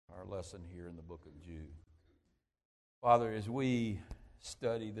lesson here in the book of Jude. Father, as we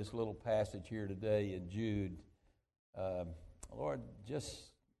study this little passage here today in Jude, Lord,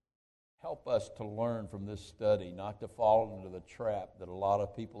 just help us to learn from this study, not to fall into the trap that a lot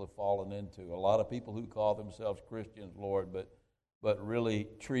of people have fallen into. A lot of people who call themselves Christians, Lord, but really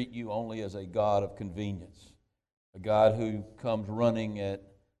treat you only as a God of convenience, a God who comes running at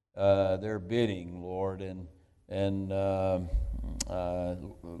their bidding, Lord. And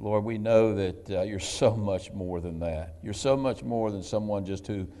Lord, we know that you're so much more than that. You're so much more than someone just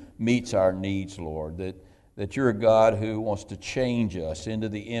who meets our needs, Lord, that you're a God who wants to change us into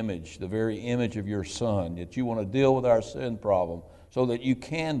the image, the very image of your Son, that you want to deal with our sin problem so that you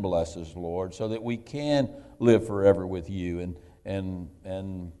can bless us, Lord, so that we can live forever with you.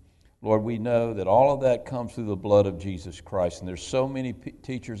 And Lord, we know that all of that comes through the blood of Jesus Christ. And there's so many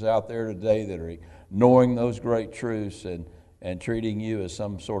teachers out there today that are ignoring those great truths and treating you as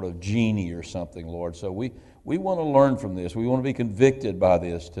some sort of genie or something, Lord. So we want to learn from this. We want to be convicted by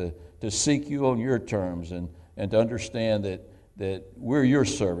this, to seek you on your terms and to understand that we're your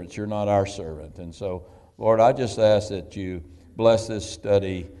servants. You're not our servant. And so, Lord, I just ask that you bless this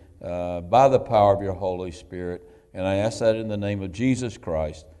study by the power of your Holy Spirit. And I ask that in the name of Jesus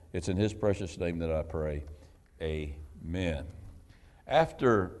Christ. It's in his precious name that I pray. Amen.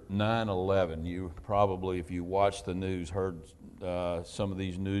 After 9/11, you probably, if you watched the news, heard some of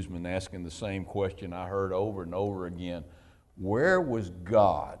these newsmen asking the same question I heard over and over again. Where was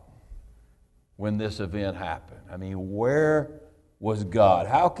God when this event happened? I mean, where was God?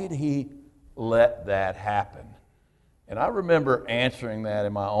 How could he let that happen? And I remember answering that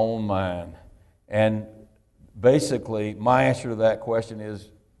in my own mind. And basically, my answer to that question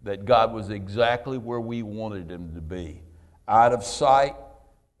is that God was exactly where we wanted him to be, out of sight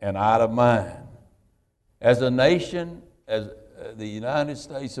and out of mind. As a nation, as the United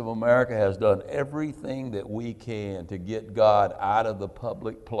States of America has done everything that we can to get God out of the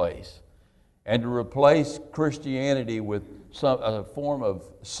public place and to replace Christianity with a form of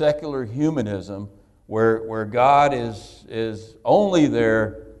secular humanism where God is only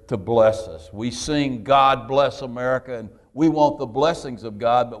there to bless us. We sing, God bless America, and we want the blessings of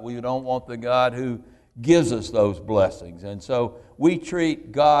God, but we don't want the God who gives us those blessings. And so we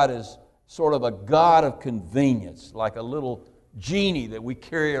treat God as sort of a God of convenience, like a little genie that we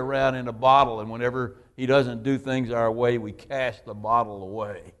carry around in a bottle, and whenever he doesn't do things our way, we cast the bottle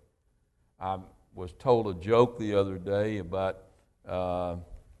away. I was told a joke the other day about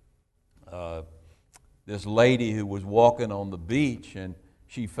this lady who was walking on the beach, and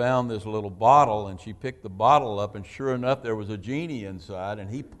she found this little bottle, and she picked the bottle up, and sure enough, there was a genie inside, and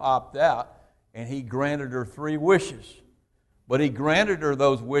he popped out, and he granted her 3 wishes. But he granted her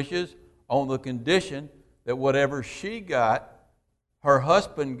those wishes on the condition that whatever she got, her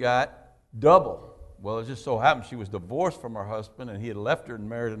husband got double. Well, it just so happened she was divorced from her husband, and he had left her and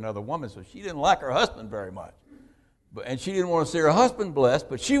married another woman, so she didn't like her husband very much. And she didn't want to see her husband blessed,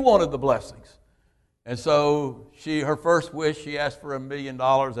 but she wanted the blessings. And so her first wish, she asked for $1 million,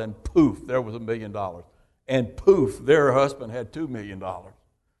 and poof, there was $1 million. And poof, there her husband had $2 million.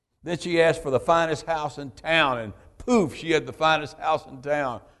 Then she asked for the finest house in town, and poof, she had the finest house in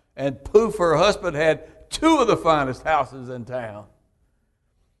town. And poof, her husband had 2 of the finest houses in town.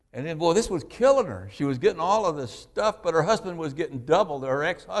 And then, boy, this was killing her. She was getting all of this stuff, but her husband was getting double, her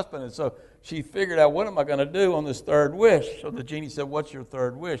ex-husband. And so she figured out, what am I going to do on this 3rd wish? So the genie said, what's your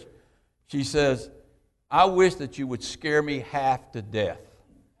 3rd wish? She says, I wish that you would scare me half to death.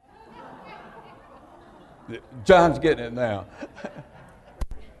 John's getting it now.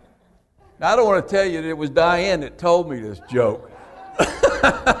 Now, I don't want to tell you that it was Diane that told me this joke.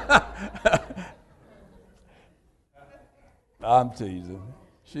 I'm teasing.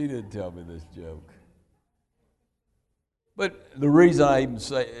 She didn't tell me this joke. But the reason I even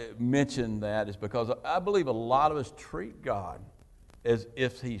mention that is because I believe a lot of us treat God as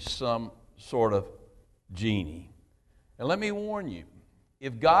if he's some sort of genie. And let me warn you,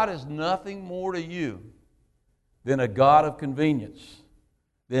 if God is nothing more to you than a God of convenience,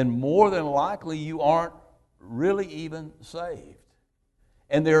 then more than likely you aren't really even saved.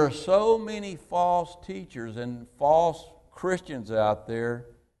 And there are so many false teachers and false Christians out there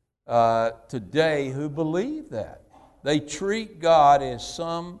today who believe that. They treat God as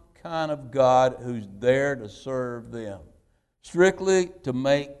some kind of God who's there to serve them, strictly to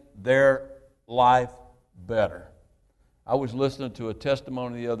make their life better. I was listening to a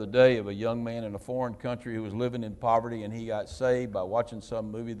testimony the other day of a young man in a foreign country who was living in poverty, and he got saved by watching some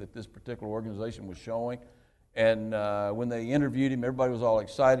movie that this particular organization was showing. And when they interviewed him, everybody was all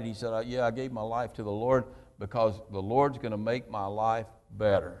excited. He said, yeah, I gave my life to the Lord because the Lord's going to make my life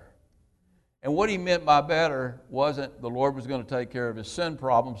better. And what he meant by better wasn't the Lord was going to take care of his sin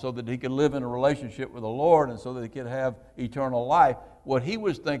problem so that he could live in a relationship with the Lord and so that he could have eternal life. What he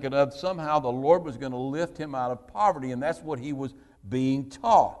was thinking of, somehow the Lord was going to lift him out of poverty, and that's what he was being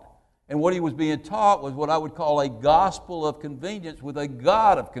taught. And what he was being taught was what I would call a gospel of convenience with a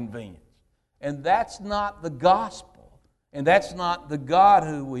God of convenience. And that's not the gospel. And that's not the God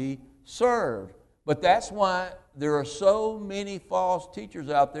who we serve. But that's why there are so many false teachers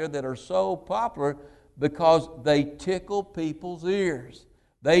out there that are so popular, because they tickle people's ears.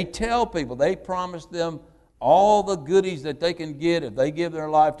 They tell people, they promise them all the goodies that they can get if they give their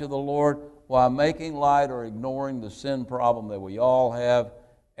life to the Lord, while making light or ignoring the sin problem that we all have.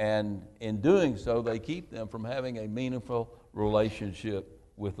 And in doing so, they keep them from having a meaningful relationship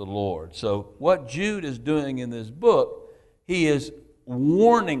with the Lord. So what Jude is doing in this book, he is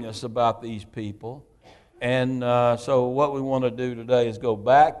warning us about these people. And so what we want to do today is go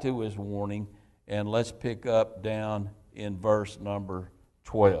back to his warning, and let's pick up down in verse number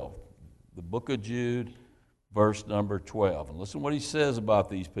 12. The book of Jude, verse number 12. And listen what he says about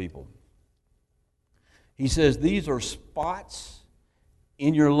these people. He says, "These are spots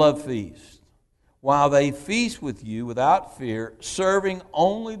in your love feast, while they feast with you without fear, serving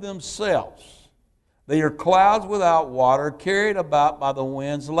only themselves. They are clouds without water, carried about by the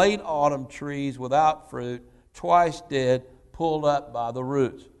winds, late autumn trees without fruit, twice dead, pulled up by the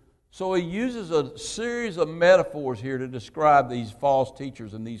roots." So he uses a series of metaphors here to describe these false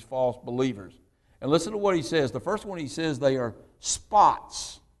teachers and these false believers. And listen to what he says. The first one, he says they are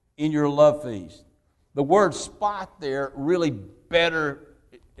spots in your love feast. The word spot there really better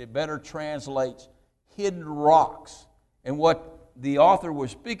translates hidden rocks. And what the author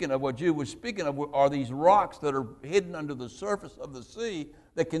was speaking of, what Jude was speaking of, are these rocks that are hidden under the surface of the sea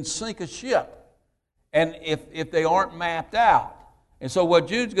that can sink a ship, and if they aren't mapped out. And so what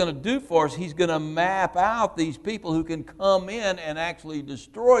Jude's going to do for us, he's going to map out these people who can come in and actually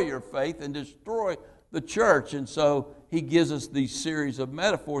destroy your faith and destroy the church. And so he gives us these series of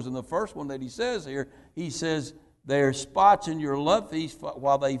metaphors. And the first one that he says here, he says, "They are spots in your love feast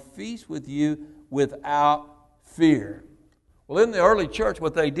while they feast with you without fear." Well, in the early church,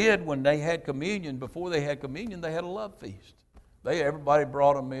 what they did when they had communion, before they had communion, they had a love feast. Everybody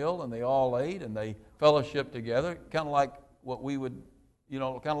brought a meal, and they all ate, and they fellowshiped together, kind of like what we would,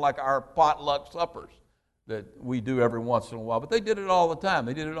 kind of like our potluck suppers that we do every once in a while. But they did it all the time.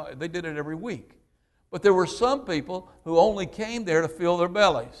 They did it every week. But there were some people who only came there to fill their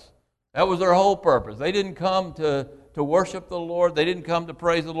bellies. That was their whole purpose. They didn't come to worship the Lord. They didn't come to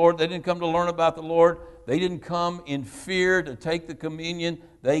praise the Lord. They didn't come to learn about the Lord. They didn't come in fear to take the communion.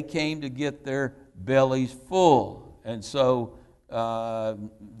 They came to get their bellies full. And so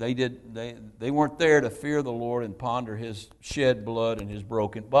they weren't there to fear the Lord and ponder his shed blood and his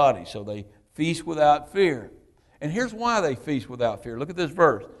broken body. So they feast without fear. And here's why they feast without fear. Look at this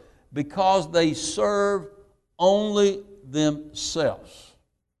verse. Because they serve only themselves.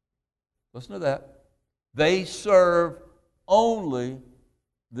 Listen to that. They serve only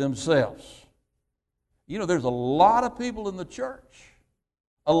themselves. There's a lot of people in the church,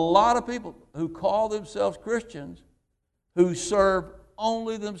 a lot of people who call themselves Christians, who serve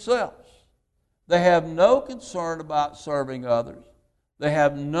only themselves. They have no concern about serving others. They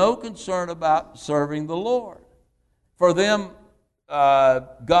have no concern about serving the Lord. For them,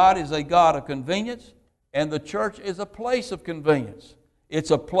 God is a God of convenience, and the church is a place of convenience.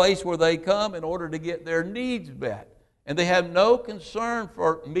 It's a place where they come in order to get their needs met. And they have no concern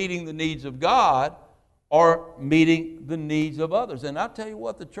for meeting the needs of God or meeting the needs of others. And I'll tell you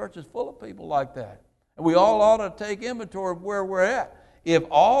what, the church is full of people like that. And we all ought to take inventory of where we're at. If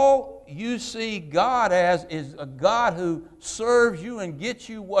all you see God as is a God who serves you and gets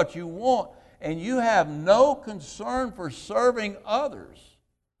you what you want, and you have no concern for serving others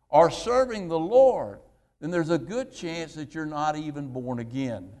or serving the Lord, then there's a good chance that you're not even born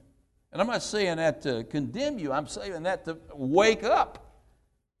again. And I'm not saying that to condemn you. I'm saying that to wake up.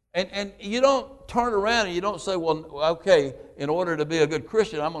 And you don't turn around and you don't say, well, okay, in order to be a good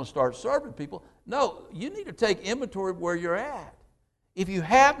Christian, I'm going to start serving people. No, you need to take inventory of where you're at. If you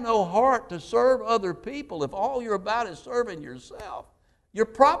have no heart to serve other people, if all you're about is serving yourself, you're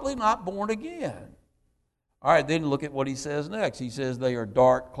probably not born again. All right, then look at what he says next. He says they are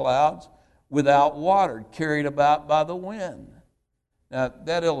dark clouds without water, carried about by the wind. Now,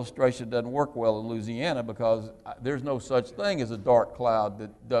 that illustration doesn't work well in Louisiana because there's no such thing as a dark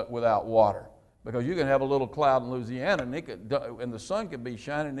cloud without water. Because you can have a little cloud in Louisiana and the sun can be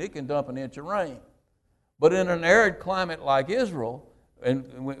shining and it can dump an inch of rain. But in an arid climate like Israel,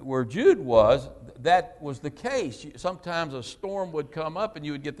 where Jude was, that was the case. Sometimes a storm would come up and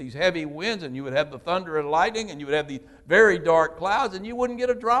you would get these heavy winds and you would have the thunder and lightning and you would have these very dark clouds and you wouldn't get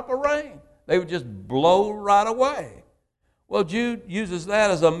a drop of rain. They would just blow right away. Well, Jude uses that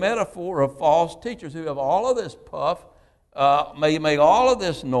as a metaphor of false teachers who have all of this puff, may make all of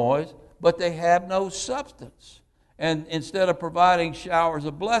this noise, but they have no substance. And instead of providing showers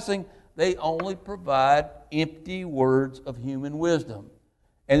of blessing, they only provide empty words of human wisdom.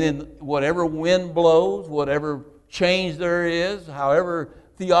 And then whatever wind blows, whatever change there is, however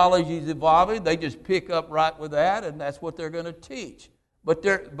theology is evolving, they just pick up right with that, and that's what they're going to teach. But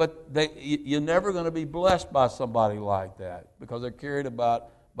you're never going to be blessed by somebody like that because they're carried about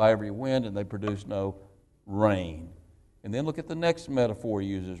by every wind and they produce no rain. And then look at the next metaphor he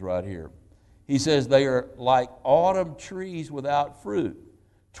uses right here. He says they are like autumn trees without fruit,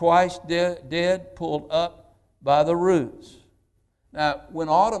 twice dead, pulled up by the roots. Now, when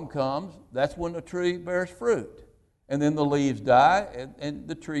autumn comes, that's when the tree bears fruit. And then the leaves die and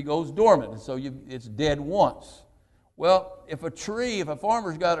the tree goes dormant. And so it's dead once. Well, if a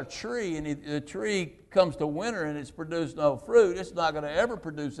farmer's got a tree and the tree comes to winter and it's produced no fruit, it's not going to ever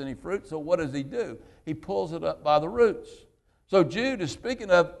produce any fruit. So what does he do? He pulls it up by the roots. So Jude is speaking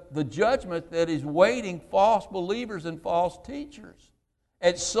of the judgment that is waiting false believers and false teachers.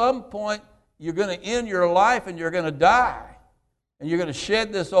 At some point, you're going to end your life and you're going to die. And you're going to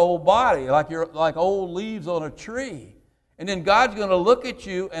shed this old body like old leaves on a tree. And then God's going to look at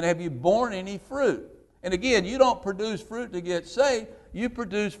you and have you borne any fruit? And again, you don't produce fruit to get saved. You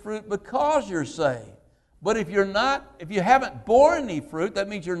produce fruit because you're saved. But if you haven't borne any fruit, that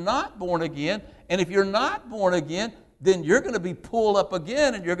means you're not born again. And if you're not born again, then you're going to be pulled up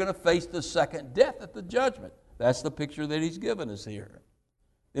again and you're going to face the second death at the judgment. That's the picture that he's given us here.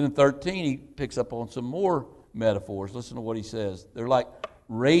 Then in 13, he picks up on some more metaphors. Listen to what he says. They're like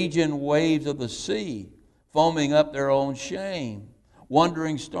raging waves of the sea, foaming up their own shame,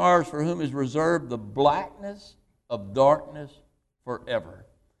 wandering stars for whom is reserved the blackness of darkness forever.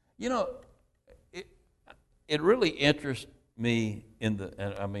 You know, it really interests me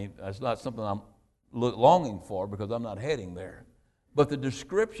it's not something I'm longing for because I'm not heading there. But the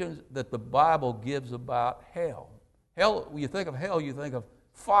descriptions that the Bible gives about hell. Hell, when you think of hell, you think of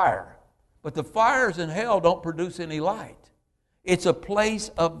fire. But the fires in hell don't produce any light. It's a place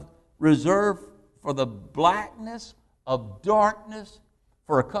of reserved for the blackness of darkness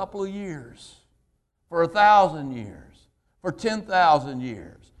for a couple of years, for 1,000 years, for 10,000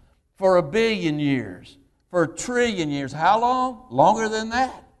 years, for 1 billion years, for 1 trillion years. How long? Longer than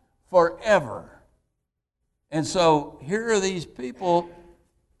that. Forever. And so here are these people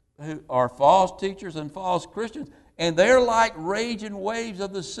who are false teachers and false Christians, and they're like raging waves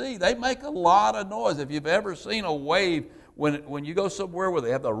of the sea. They make a lot of noise. If you've ever seen a wave, when you go somewhere where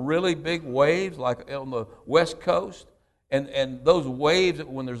they have the really big waves, like on the West Coast, and those waves,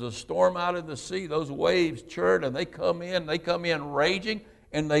 when there's a storm out in the sea, those waves churn and they come in raging,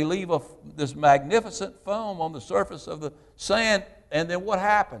 and they leave this magnificent foam on the surface of the sand, and then what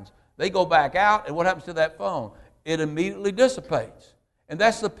happens? They go back out, and what happens to that foam? It immediately dissipates. And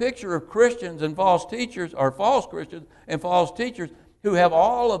that's the picture of Christians and false teachers, or false Christians and false teachers who have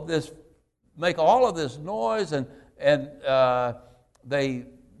all of this, make all of this noise, and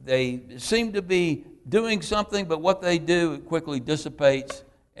they seem to be doing something, but what they do, it quickly dissipates,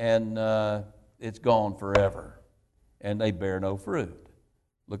 and it's gone forever. And they bear no fruit.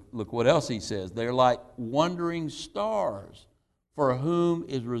 Look what else he says. They're like wandering stars for whom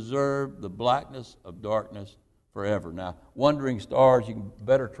is reserved the blackness of darkness forever. Now, wandering stars, you can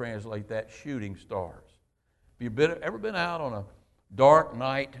better translate that shooting stars. Have you ever been out on a dark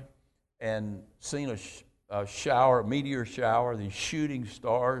night and seen a shower, a meteor shower, these shooting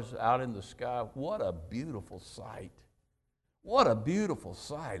stars out in the sky? What a beautiful sight. What a beautiful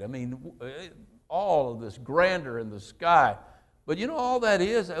sight. I mean, all of this grandeur in the sky. But you know all that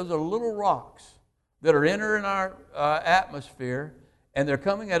is? Those are little rocks that are entering our atmosphere, and they're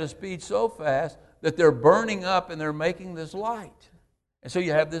coming at a speed so fast that they're burning up and they're making this light. And so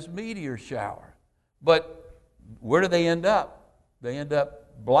you have this meteor shower. But where do they end up? They end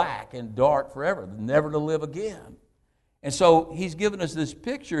up black and dark forever, never to live again. And so he's given us this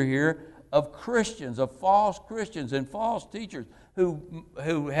picture here of Christians, of false Christians and false teachers who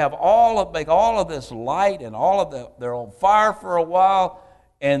have make all of this light and all of they're on fire for a while,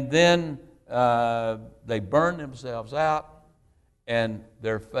 and then they burn themselves out and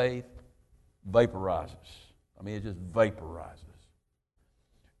their faith vaporizes. I mean, it just vaporizes.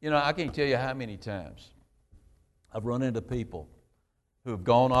 You know, I can't tell you how many times I've run into people who have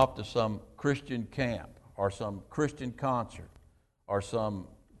gone off to some Christian camp or some Christian concert or some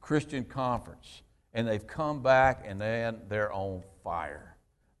Christian conference, and they've come back and then they're on fire.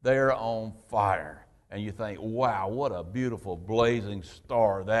 They're on fire. And you think, wow, what a beautiful blazing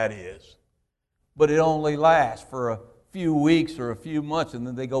star that is. But it only lasts for a few weeks or a few months, and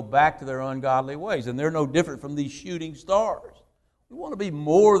then they go back to their ungodly ways. And they're no different from these shooting stars. We want to be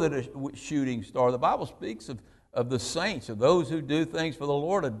more than a shooting star. The Bible speaks of the saints, of those who do things for the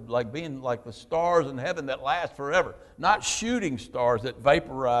Lord, like being like the stars in heaven that last forever. Not shooting stars that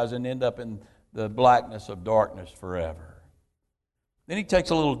vaporize and end up in the blackness of darkness forever. Then he takes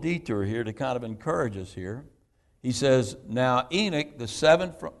a little detour here to kind of encourage us here. He says, now Enoch, the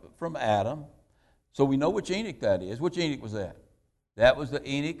seventh from Adam. So we know which Enoch that is. Which Enoch was that? That was the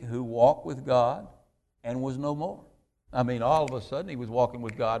Enoch who walked with God and was no more. I mean, all of a sudden he was walking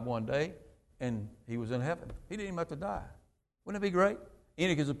with God one day and he was in heaven. He didn't even have to die. Wouldn't it be great?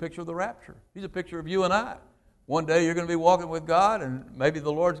 Enoch is a picture of the rapture. He's a picture of you and I. One day you're going to be walking with God, and maybe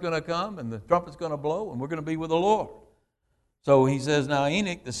the Lord's going to come and the trumpet's going to blow and we're going to be with the Lord. So he says, now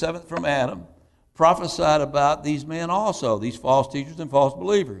Enoch, the seventh from Adam, prophesied about these men also, these false teachers and false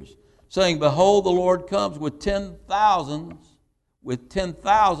believers, saying, behold, the Lord comes with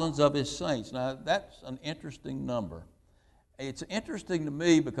 10,000s of his saints. Now, that's an interesting number. It's interesting to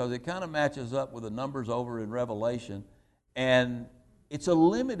me because it kind of matches up with the numbers over in Revelation, and it's a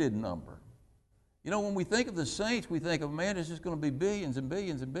limited number. You know, when we think of the saints, we think of, man, it's just going to be billions and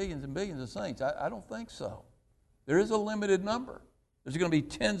billions and billions and billions of saints. I don't think so. There is a limited number. There's going to be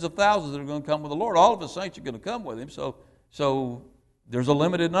tens of thousands that are going to come with the Lord. All of the saints are going to come with him, so there's a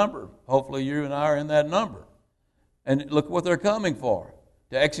limited number. Hopefully you and I are in that number. And look what they're coming for.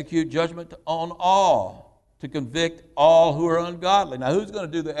 To execute judgment on all. To convict all who are ungodly. Now, who's going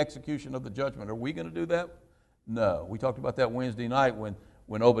to do the execution of the judgment? Are we going to do that? No. We talked about that Wednesday night when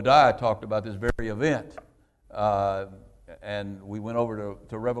Obadiah talked about this very event. And we went over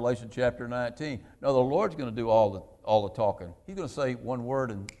to Revelation chapter 19. No, the Lord's going to do all the talking. He's going to say one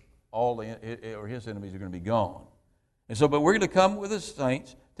word and his enemies are going to be gone. And so, but we're going to come with the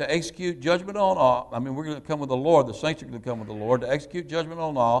saints to execute judgment on all. I mean, we're going to come with the Lord. The saints are going to come with the Lord to execute judgment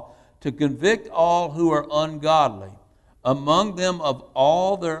on all, to convict all who are ungodly, among them of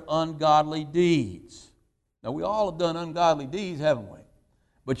all their ungodly deeds. Now, we all have done ungodly deeds, haven't we?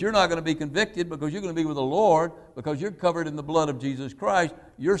 But you're not going to be convicted because you're going to be with the Lord, because you're covered in the blood of Jesus Christ.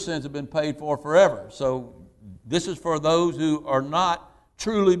 Your sins have been paid for forever. So this is for those who are not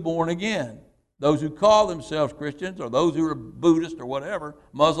truly born again. Those who call themselves Christians, or those who are Buddhist or whatever,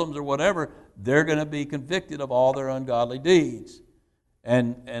 Muslims or whatever, they're going to be convicted of all their ungodly deeds.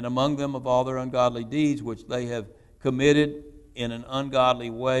 And among them of all their ungodly deeds which they have committed in an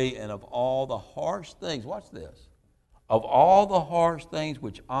ungodly way, and of all the harsh things. Watch this. Of all the harsh things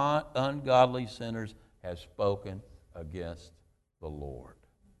which ungodly sinners have spoken against the Lord.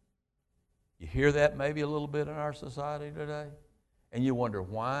 You hear that maybe a little bit in our society today? And you wonder,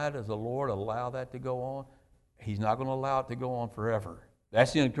 why does the Lord allow that to go on? He's not going to allow it to go on forever.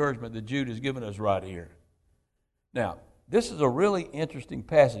 That's the encouragement that Jude has given us right here. Now, this is a really interesting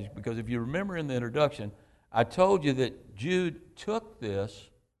passage, because if you remember in the introduction, I told you that Jude took this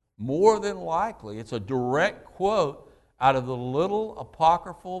more than likely. It's a direct quote out of the little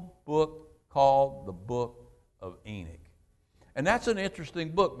apocryphal book called the Book of Enoch. And that's an interesting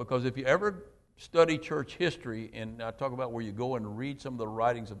book, because if you ever study church history, and I talk about where you go and read some of the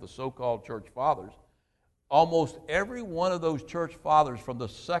writings of the so-called church fathers, almost every one of those church fathers from the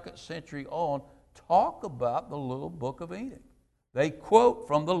 2nd century on talk about the little book of Enoch. They quote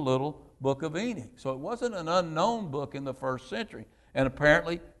from the little book of Enoch. So it wasn't an unknown book in the 1st century. And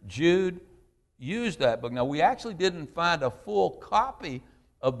apparently Jude used that book. Now, we actually didn't find a full copy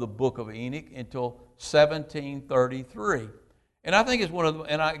of the book of Enoch until 1733. And I think it's one of the,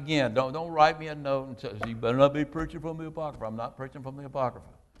 and again, don't write me a note and say, you better not be preaching from the Apocrypha. I'm not preaching from the Apocrypha.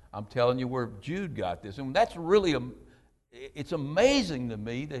 I'm telling you where Jude got this. And that's really, it's amazing to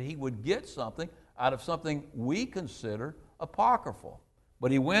me that he would get something out of something we consider apocryphal.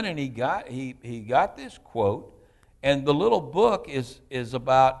 But he went and he got this quote, and the little book is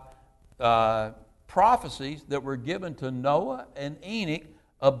about prophecies that were given to Noah and Enoch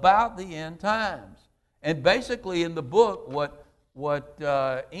about the end times. And basically in the book, what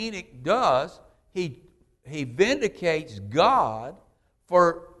Enoch does, he vindicates God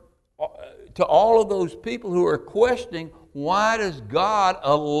to all of those people who are questioning, why does God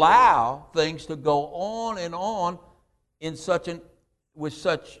allow things to go on with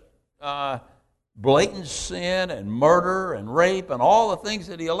such blatant sin and murder and rape and all the things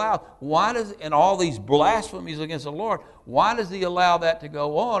that he allows? And all these blasphemies against the Lord, why does he allow that to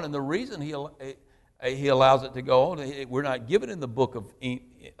go on? And the reason he allows it to go on. We're not given in the book of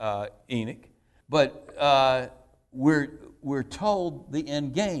Enoch, but we're told the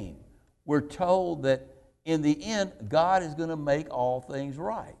end game. We're told that in the end, God is going to make all things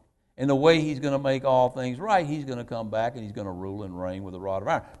right. And the way he's going to make all things right, he's going to come back and he's going to rule and reign with a rod of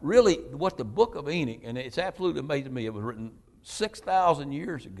iron. Really, what the book of Enoch, and it's absolutely amazing to me, it was written 6,000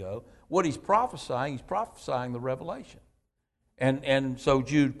 years ago. What he's prophesying the revelation. And so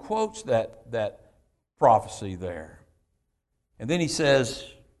Jude quotes that prophecy there. And then he says,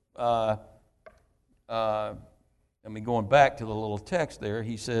 going back to the little text there,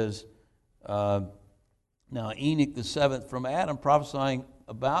 he says, now Enoch the seventh from Adam, prophesying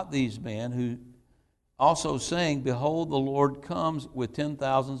about these men, who also saying, behold, the Lord comes with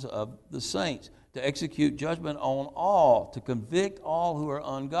 10,000s of the saints to execute judgment on all, to convict all who are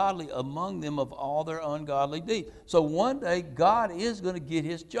ungodly among them of all their ungodly deeds. So one day God is going to get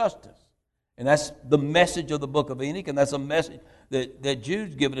his justice. And that's the message of the book of Enoch, and that's a message that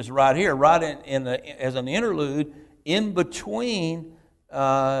Jude's given us right here, right as an interlude in between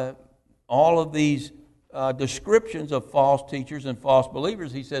all of these descriptions of false teachers and false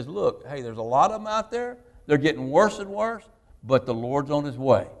believers. He says, look, hey, there's a lot of them out there. They're getting worse and worse, but the Lord's on his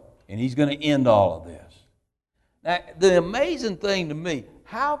way, and he's going to end all of this. Now, the amazing thing to me,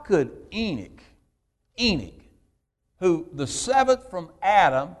 how could Enoch, who the seventh from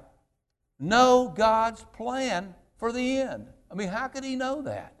Adam, know God's plan for the end? I mean, how could he know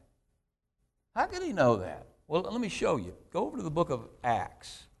that? How could he know that? Well, let me show you. Go over to the book of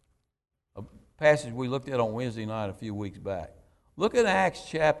Acts, a passage we looked at on Wednesday night a few weeks back. Look at Acts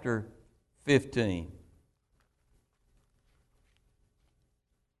chapter 15.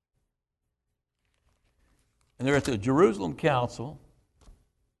 And they're at the Jerusalem Council.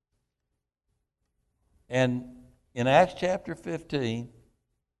 And in Acts chapter 15,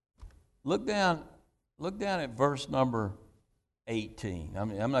 look down at verse number 18.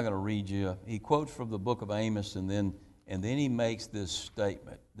 I'm not going to read you. He quotes from the book of Amos, and then he makes this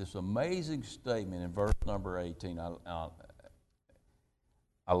statement, this amazing statement in verse number 18.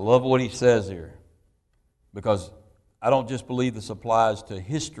 I love what he says here, because I don't just believe this applies to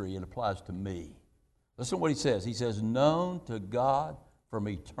history, it applies to me. Listen to what he says. He says, known to God from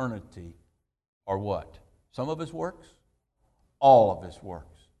eternity are what? Some of his works? All of his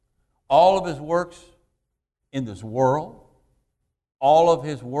works. All of his works in this world. All of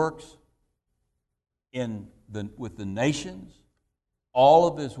his works with the nations. All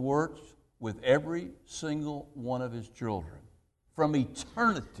of his works with every single one of his children. From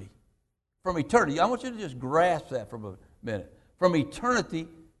eternity. From eternity. I want you to just grasp that for a minute. From eternity,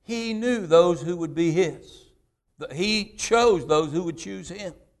 he knew those who would be his. He chose those who would choose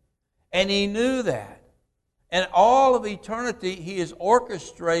him. And he knew that. And all of eternity, he has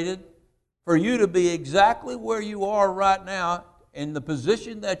orchestrated for you to be exactly where you are right now in the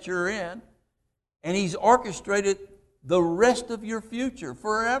position that you're in. And he's orchestrated the rest of your future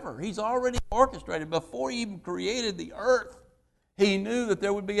forever. He's already orchestrated. Before he even created the earth, he knew that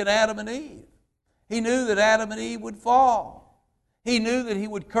there would be an Adam and Eve. He knew that Adam and Eve would fall. He knew that he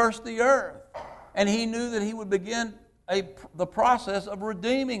would curse the earth. And he knew that he would begin the process of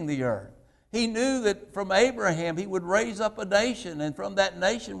redeeming the earth. He knew that from Abraham he would raise up a nation, and from that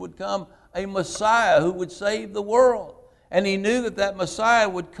nation would come a Messiah who would save the world. And he knew that that Messiah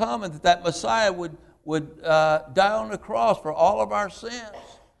would come, and that Messiah would die on the cross for all of our sins.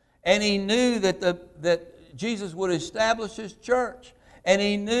 And he knew that Jesus would establish his church. And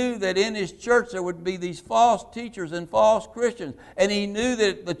he knew that in his church there would be these false teachers and false Christians. And he knew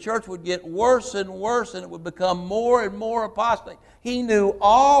that the church would get worse and worse, and it would become more and more apostate. He knew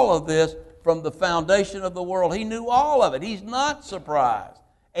all of this from the foundation of the world. He knew all of it. He's not surprised.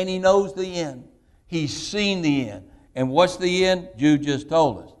 And he knows the end. He's seen the end. And what's the end? Jude just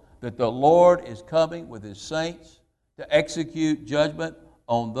told us. That the Lord is coming with his saints to execute judgment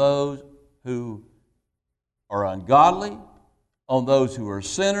on those who are ungodly, on those who are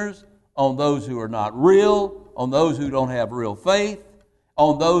sinners, on those who are not real, on those who don't have real faith,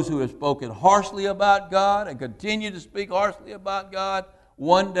 on those who have spoken harshly about God and continue to speak harshly about God.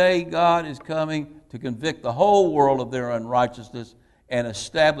 One day God is coming to convict the whole world of their unrighteousness and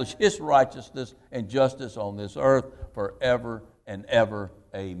establish his righteousness and justice on this earth forever and ever.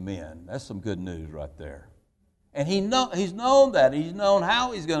 Amen. That's some good news right there. And he's known that. He's known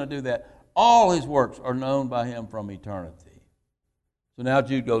how he's going to do that. All his works are known by him from eternity. So now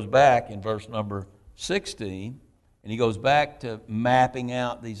Jude goes back in verse number 16, and he goes back to mapping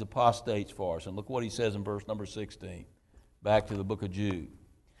out these apostates for us. And look what he says in verse number 16. Back to the book of Jude.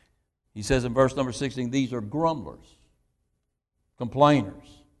 He says in verse number 16, these are grumblers, complainers,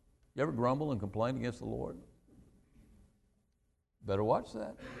 You ever grumble and complain against the Lord? Better watch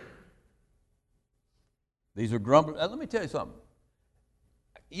that. These are grumblers. Let me tell you something.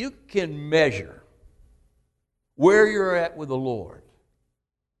 You can measure where you're at with the Lord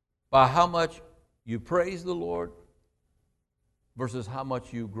by how much you praise the Lord versus how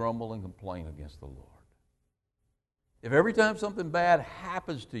much you grumble and complain against the Lord. If every time something bad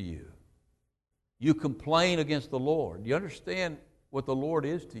happens to you, you complain against the Lord, you understand what the Lord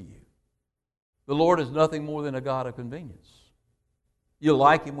is to you. The Lord is nothing more than a God of convenience. You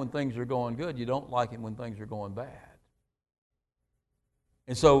like Him when things are going good. You don't like Him when things are going bad.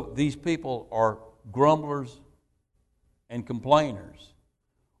 And so these people are grumblers and complainers,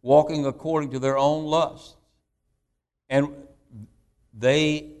 walking according to their own lusts. And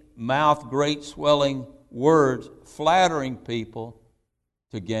they mouth great swelling words, flattering people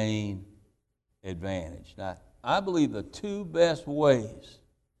to gain advantage. Now, I believe the two best ways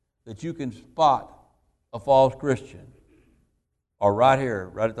that you can spot a false Christian are right here,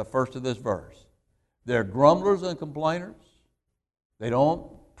 right at the first of this verse. They're grumblers and complainers. They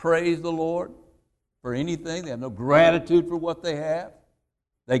don't praise the Lord for anything. They have no gratitude for what they have.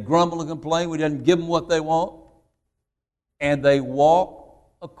 They grumble and complain. We didn't give them what they want. And they walk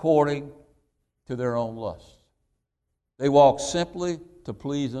according to their own lusts. They walk simply to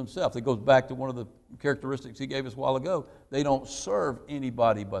please themselves. It goes back to one of the characteristics he gave us a while ago. They don't serve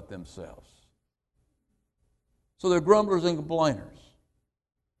anybody but themselves. So they're grumblers and complainers.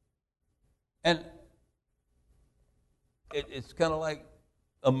 And it's kind of like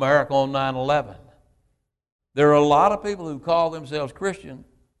America on 9/11. There are a lot of people who call themselves Christian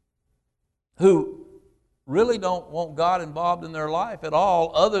who really don't want God involved in their life at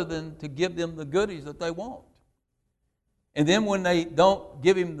all other than to give them the goodies that they want. And then when they don't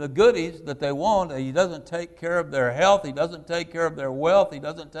give Him the goodies that they want, He doesn't take care of their health, He doesn't take care of their wealth, He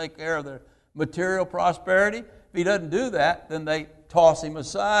doesn't take care of their material prosperity. If He doesn't do that, then they toss Him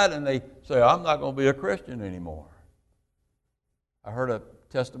aside and they say, I'm not going to be a Christian anymore. I heard a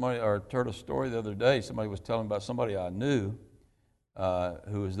testimony or heard a story the other day. Somebody was telling about somebody I knew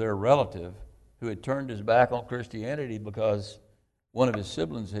who was their relative who had turned his back on Christianity because one of his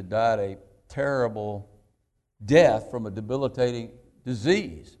siblings had died a terrible death from a debilitating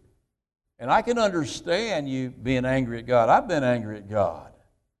disease. And I can understand you being angry at God. I've been angry at God.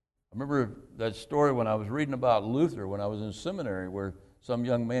 I remember that story when I was reading about Luther when I was in seminary, where some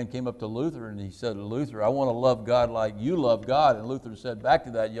young man came up to Luther and he said to Luther, I want to love God like you love God. And Luther said back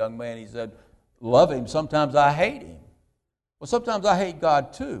to that young man, he said, love Him, sometimes I hate Him. Well, sometimes I hate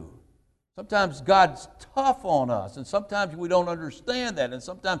God too. Sometimes God's tough on us, and sometimes we don't understand that, and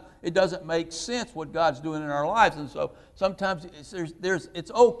sometimes it doesn't make sense what God's doing in our lives, and so sometimes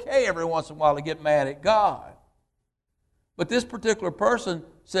it's okay every once in a while to get mad at God. But this particular person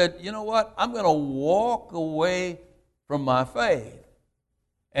said, you know what, I'm going to walk away from my faith.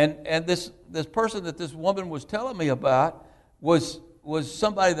 And this person that this woman was telling me about was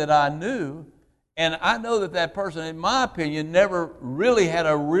somebody that I knew. And I know that person, in my opinion, never really had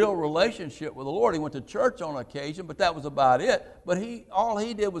a real relationship with the Lord. He went to church on occasion, but that was about it. But all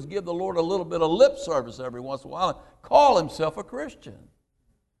he did was give the Lord a little bit of lip service every once in a while and call himself a Christian.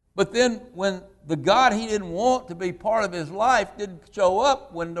 But then when the God he didn't want to be part of his life didn't show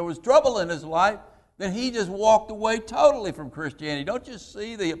up, when there was trouble in his life, then he just walked away totally from Christianity. Don't you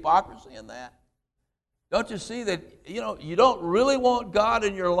see the hypocrisy in that? Don't you see that, you don't really want God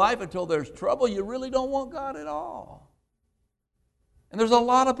in your life until there's trouble. You really don't want God at all. And there's a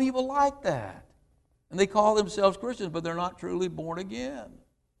lot of people like that. And they call themselves Christians, but they're not truly born again.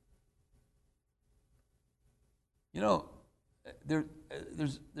 There's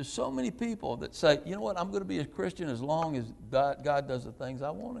so many people that say, you know what, I'm going to be a Christian as long as God does the things I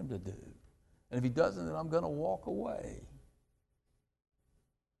want Him to do. And if He doesn't, then I'm going to walk away.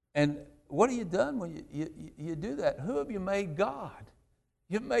 And what have you done when you do that? Who have you made God?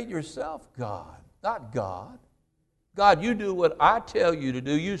 You've made yourself God, not God. God, you do what I tell you to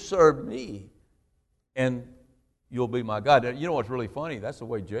do. You serve me, and you'll be my God. You know what's really funny? That's the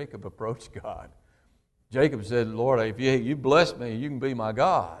way Jacob approached God. Jacob said, Lord, if you bless me, you can be my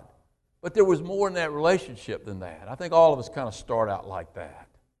God. But there was more in that relationship than that. I think all of us kind of start out like that.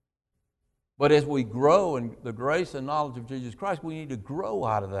 But as we grow in the grace and knowledge of Jesus Christ, we need to grow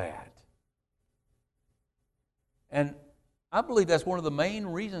out of that. And I believe that's one of the main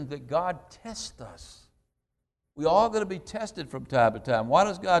reasons that God tests us. We all got to be tested from time to time. Why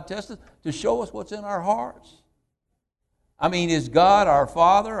does God test us? To show us what's in our hearts. I mean, is God our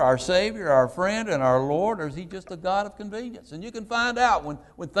Father, our Savior, our friend, and our Lord, or is He just a God of convenience? And you can find out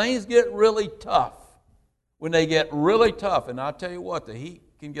when things get really tough, when they get really tough, and I'll tell you what, the heat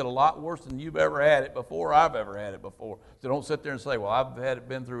can get a lot worse than you've ever had it before, I've ever had it before. So don't sit there and say, well,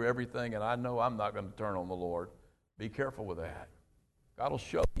 been through everything, and I know I'm not going to turn on the Lord. Be careful with that. God will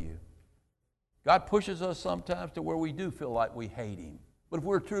show you. God pushes us sometimes to where we do feel like we hate Him. But if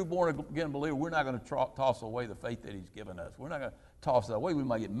we're a true born-again believer, we're not going to toss away the faith that He's given us. We're not going to toss that away. We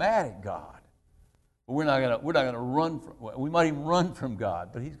might get mad at God. But we're not going to run from, we might even run from God,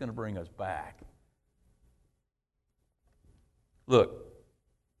 but He's going to bring us back. Look,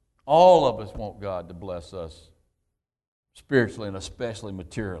 all of us want God to bless us spiritually and especially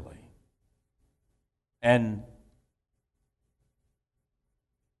materially. And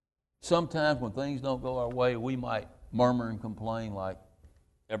sometimes when things don't go our way, we might murmur and complain like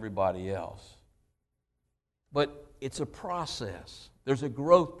everybody else. But it's a process. There's a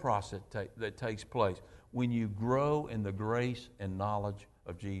growth process that takes place when you grow in the grace and knowledge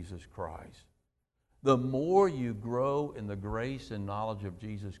of Jesus Christ. The more you grow in the grace and knowledge of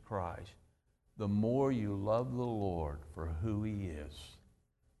Jesus Christ, the more you love the Lord for who He is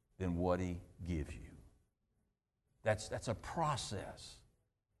than what He gives you. That's a process.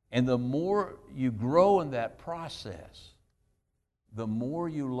 And the more you grow in that process, the more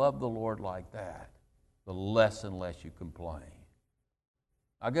you love the Lord like that, the less and less you complain.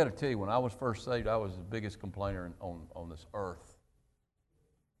 I got to tell you, when I was first saved, I was the biggest complainer on this earth.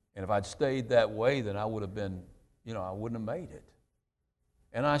 And if I'd stayed that way, then I would have been, I wouldn't have made it.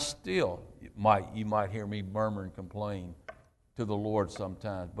 And I still you might hear me murmur and complain to the Lord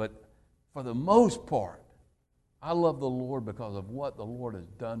sometimes. But for the most part, I love the Lord because of what the Lord has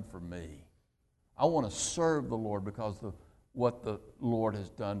done for me. I want to serve the Lord because of what the Lord has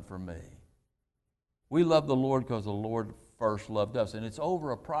done for me. We love the Lord because the Lord first loved us. And it's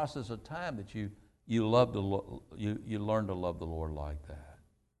over a process of time that you learn to love the Lord like that.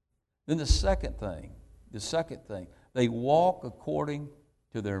 Then the second thing, they walk according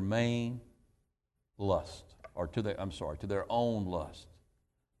to their main lust, or to their own lust.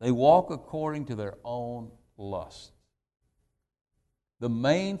 They walk according to their own lust. The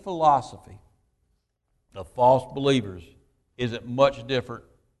main philosophy of false believers isn't much different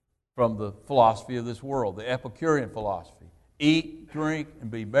from the philosophy of this world, the Epicurean philosophy. Eat, drink,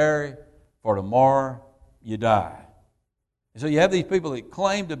 and be merry, for tomorrow you die. And so you have these people that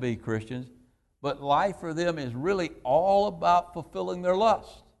claim to be Christians, but life for them is really all about fulfilling their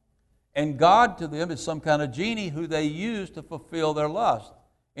lust. And God to them is some kind of genie who they use to fulfill their lust.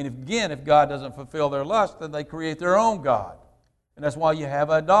 And if God doesn't fulfill their lust, then they create their own God. And that's why you have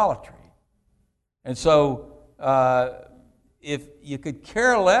idolatry. And so if you could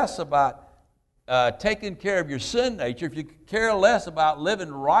care less about taking care of your sin nature, if you could care less about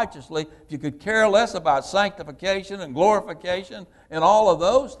living righteously, if you could care less about sanctification and glorification and all of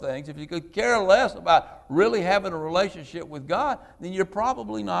those things, if you could care less about really having a relationship with God, then you're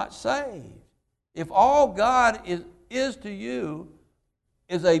probably not saved. If all God is to you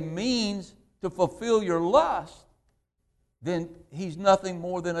is a means to fulfill your lust, then He's nothing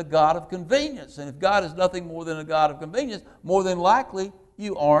more than a God of convenience. And if God is nothing more than a God of convenience, more than likely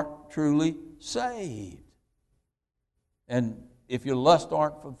you aren't truly saved. And if your lusts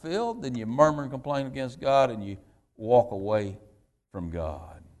aren't fulfilled, then you murmur and complain against God and you walk away from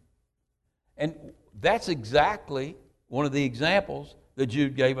God. And that's exactly one of the examples that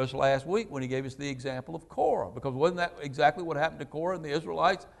Jude gave us last week when he gave us the example of Korah. Because wasn't that exactly what happened to Korah and the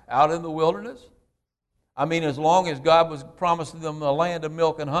Israelites out in the wilderness? I mean, as long as God was promising them a land of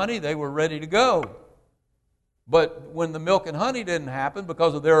milk and honey, they were ready to go. But when the milk and honey didn't happen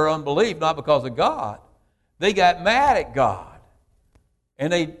because of their unbelief, not because of God, they got mad at God.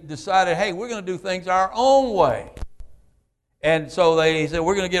 And they decided, hey, we're going to do things our own way. And so they said,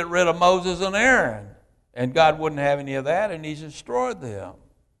 we're going to get rid of Moses and Aaron. And God wouldn't have any of that, and He destroyed them.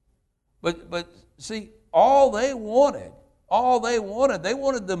 But see, they wanted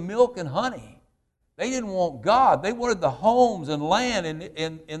the milk and honey. They didn't want God. They wanted the homes and land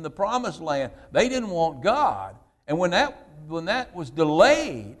in the promised land. They didn't want God. And when that was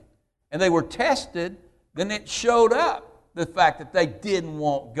delayed and they were tested, then it showed up the fact that they didn't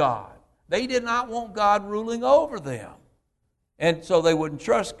want God. They did not want God ruling over them. And so they wouldn't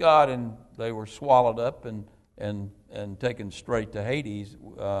trust God, and they were swallowed up and taken straight to Hades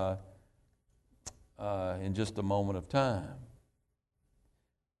in just a moment of time.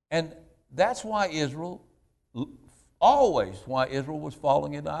 And that's why Israel was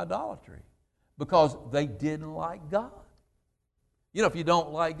falling into idolatry, because they didn't like God. You know, if you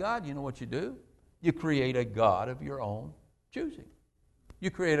don't like God, you know what you do? You create a God of your own choosing.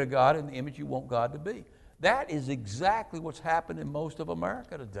 You create a God in the image you want God to be. That is exactly what's happened in most of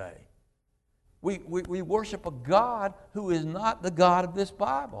America today. We worship a God who is not the God of this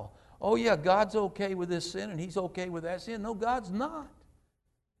Bible. Oh yeah, God's okay with this sin and He's okay with that sin. No, God's not.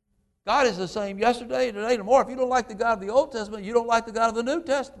 God is the same yesterday, today, tomorrow. If you don't like the God of the Old Testament, you don't like the God of the New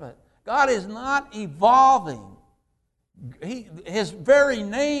Testament. God is not evolving. His very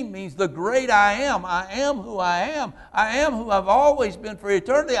name means the great I am. I am who I am. I am who I've always been for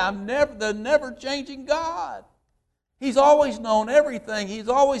eternity. I'm the never-changing God. He's always known everything. He's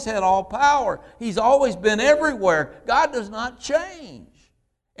always had all power. He's always been everywhere. God does not change.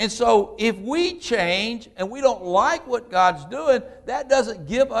 And so if we change and we don't like what God's doing, that doesn't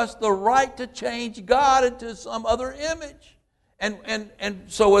give us the right to change God into some other image. And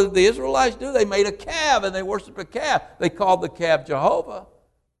so what did the Israelites do? They made a calf and they worshiped a calf. They called the calf Jehovah.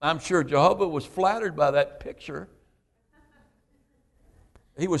 I'm sure Jehovah was flattered by that picture.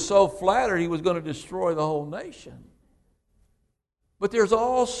 He was so flattered he was going to destroy the whole nation. But there's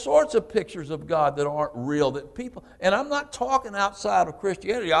all sorts of pictures of God that aren't real, that people, and I'm not talking outside of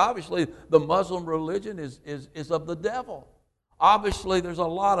Christianity. Obviously, the Muslim religion is of the devil. Obviously, there's a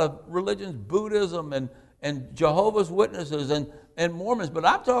lot of religions, Buddhism and Jehovah's Witnesses and Mormons, but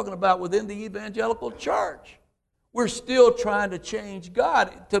I'm talking about within the evangelical church. We're still trying to change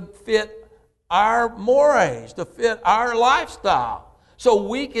God to fit our mores, to fit our lifestyle, so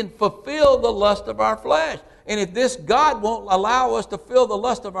we can fulfill the lust of our flesh. And if this God won't allow us to fill the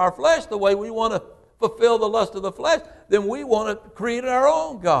lust of our flesh the way we want to fulfill the lust of the flesh, then we want to create our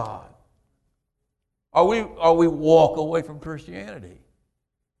own God. Or we walk away from Christianity.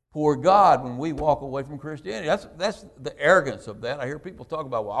 Poor God when we walk away from Christianity. That's the arrogance of that. I hear people talk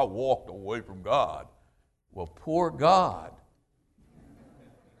about, well, I walked away from God. Well, poor God.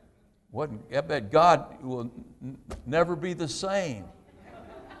 I bet God will never be the same.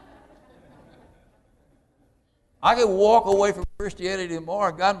 I could walk away from Christianity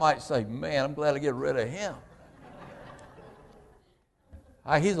tomorrow. God might say, man, I'm glad to get rid of him.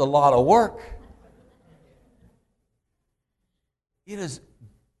 He's a lot of work. We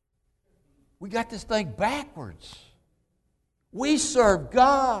got this thing backwards. We serve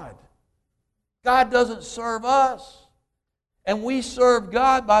God. God doesn't serve us. And we serve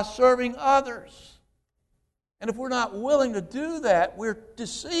God by serving others. And if we're not willing to do that, we're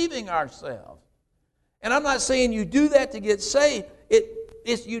deceiving ourselves. And I'm not saying you do that to get saved.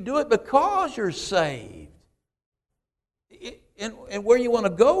 You do it because you're saved. And where you want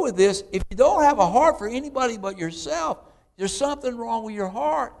to go with this, if you don't have a heart for anybody but yourself, there's something wrong with your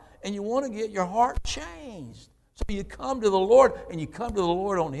heart, and you want to get your heart changed. So you come to the Lord, and you come to the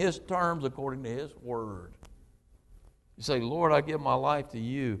Lord on His terms according to His Word. You say, Lord, I give my life to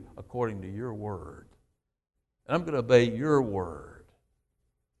you according to your Word. And I'm going to obey your Word.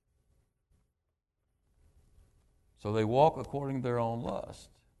 So they walk according to their own lust.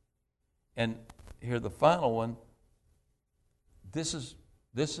 And here the final one, this is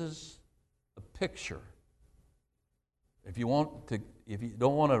a picture. If you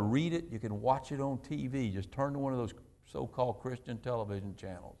don't want to read it, you can watch it on TV. Just turn to one of those so-called Christian television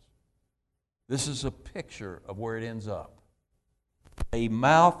channels. This is a picture of where it ends up. A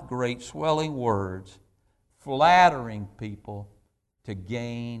mouth great swelling words, flattering people to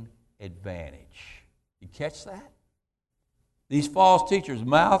gain advantage. You catch that? These false teachers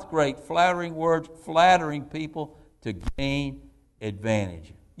mouth great flattering words, flattering people to gain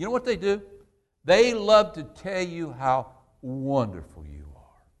advantage. You know what they do? They love to tell you how wonderful you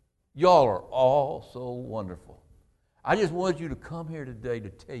are. Y'all are all so wonderful. I just wanted you to come here today to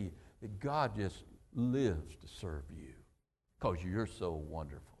tell you that God just lives to serve you because you're so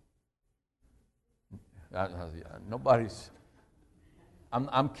wonderful.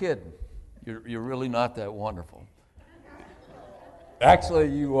 I'm kidding. You're really not that wonderful. Actually,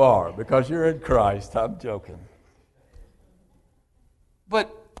 you are, because you're in Christ. I'm joking.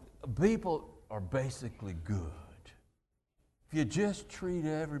 But people are basically good. If you just treat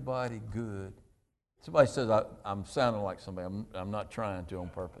everybody good, somebody says I'm sounding like somebody. I'm not trying to on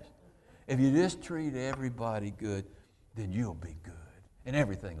purpose. If you just treat everybody good, then you'll be good, and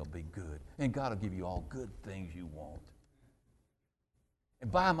everything will be good, and God will give you all good things you want.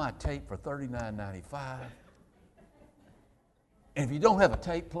 And buy my tape for $39.95. And if you don't have a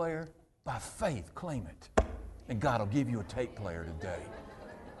tape player, by faith, claim it. And God will give you a tape player today.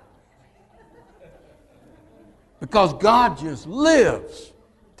 Because God just lives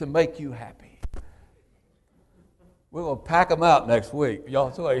to make you happy. We're going to pack them out next week.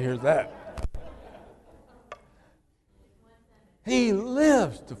 Y'all, somebody hears that. He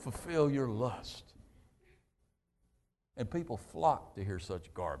lives to fulfill your lust. And people flock to hear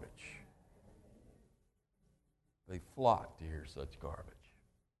such garbage. They flock to hear such garbage.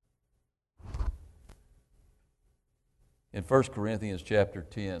 In 1 Corinthians chapter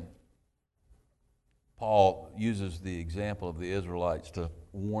 10, Paul uses the example of the Israelites to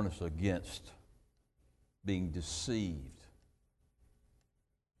warn us against being deceived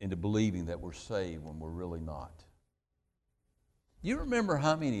into believing that we're saved when we're really not. You remember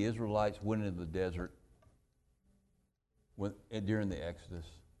how many Israelites went into the desert during the Exodus?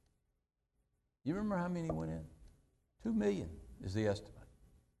 You remember how many went in? 2 million is the estimate.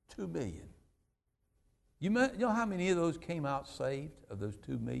 2 million. You know how many of those came out saved of those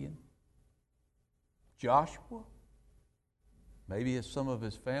 2 million? Joshua, maybe it's some of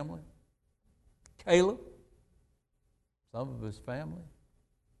his family. Caleb, some of his family.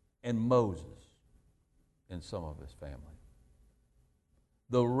 And Moses and some of his family.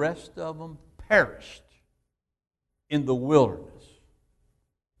 The rest of them perished in the wilderness,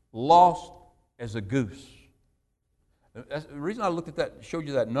 lost as a goose. That's the reason I looked at that, showed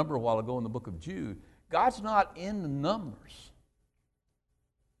you that number a while ago in the book of Jude. God's not in the numbers.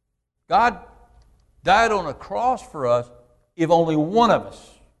 God died on a cross for us if only one of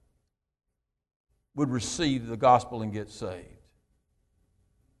us would receive the gospel and get saved.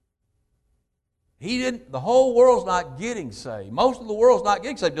 He didn't. The whole world's not getting saved. Most of the world's not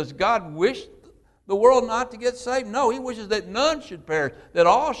getting saved. Does God wish the world not to get saved? No, He wishes that none should perish, that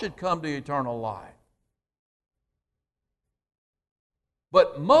all should come to eternal life.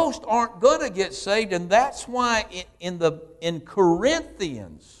 But most aren't going to get saved, and that's why in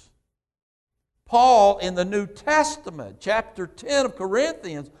Corinthians, Paul in the New Testament, chapter 10 of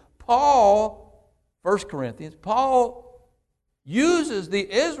Corinthians, 1 Corinthians, Paul uses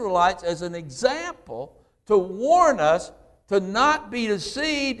the Israelites as an example to warn us to not be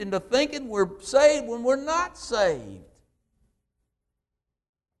deceived into thinking we're saved when we're not saved.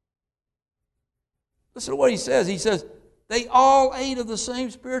 Listen to what he says. He says, they all ate of the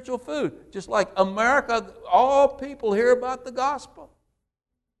same spiritual food. Just like America, all people hear about the gospel.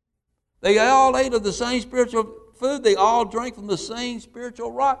 They all ate of the same spiritual food. They all drank from the same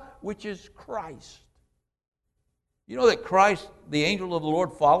spiritual rock, which is Christ. You know that Christ, the angel of the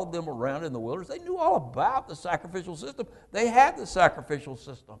Lord, followed them around in the wilderness? They knew all about the sacrificial system. They had the sacrificial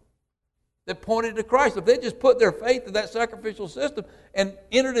system that pointed to Christ. If they just put their faith in that sacrificial system and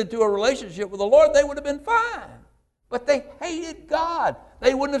entered into a relationship with the Lord, they would have been fine. But they hated God.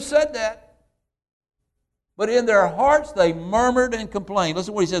 They wouldn't have said that. But in their hearts, they murmured and complained.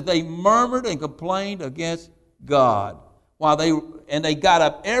 Listen to what he says. They murmured and complained against God. And they got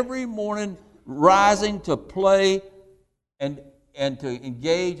up every morning rising to play and to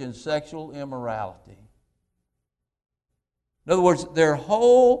engage in sexual immorality. In other words, their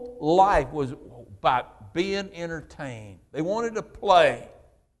whole life was about being entertained. They wanted to play.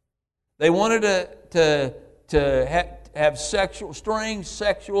 They wanted to have strange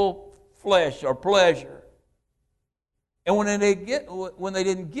sexual flesh or pleasure. And when they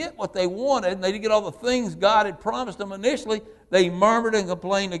didn't get what they wanted, and they didn't get all the things God had promised them initially, they murmured and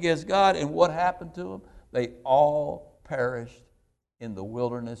complained against God. And what happened to them? They all perished in the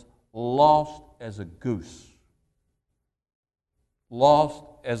wilderness, lost as a goose. Lost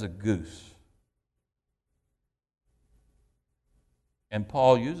as a goose. And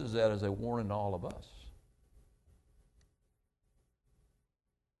Paul uses that as a warning to all of us.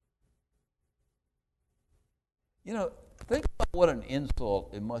 You know, think about what an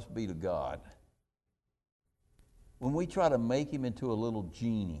insult it must be to God when we try to make Him into a little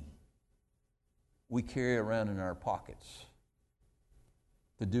genie we carry around in our pockets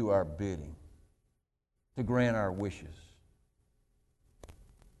to do our bidding, to grant our wishes.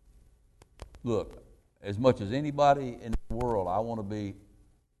 Look, as much as anybody in the world, I want to be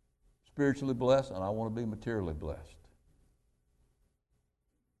spiritually blessed and I want to be materially blessed.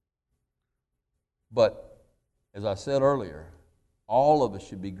 But as I said earlier, all of us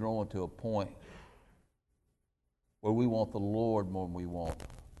should be growing to a point where we want the Lord more than we want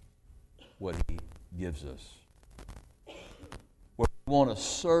what He gives us. Where we want to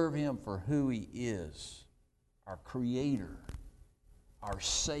serve Him for who He is, our Creator, our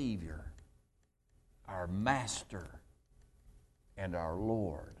Savior, our Master, and our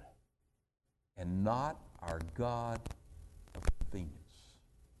Lord, and not our God of convenience.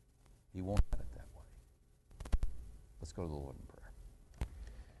 He won't have it that way. Let's go to the Lord in prayer.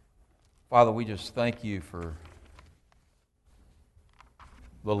 Father, we just thank You for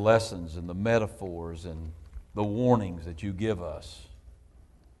the lessons and the metaphors and the warnings that You give us,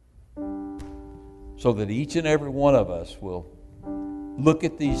 so that each and every one of us will look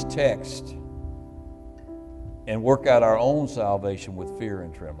at these texts and work out our own salvation with fear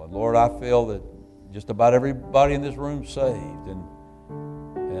and trembling. Lord, I feel that just about everybody in this room is saved. And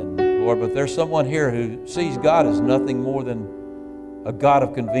Lord, but there's someone here who sees God as nothing more than a God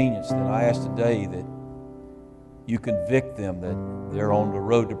of convenience. Then I ask today that you convict them that they're on the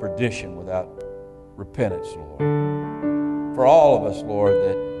road to perdition without repentance, Lord. For all of us, Lord,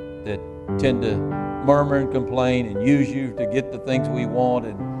 that tend to murmur and complain and use you to get the things we want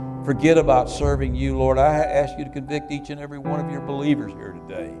and forget about serving you, Lord, I ask you to convict each and every one of your believers here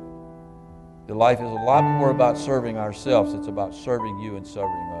today. That life is a lot more about serving ourselves. It's about serving you and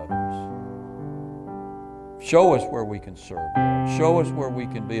serving others. Show us where we can serve, Lord. Show us where we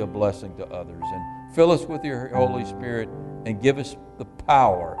can be a blessing to others. And fill us with your Holy Spirit and give us the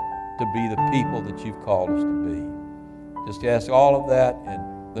power to be the people that you've called us to be. Just ask all of that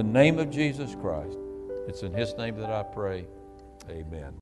in the name of Jesus Christ. It's in His name that I pray. Amen.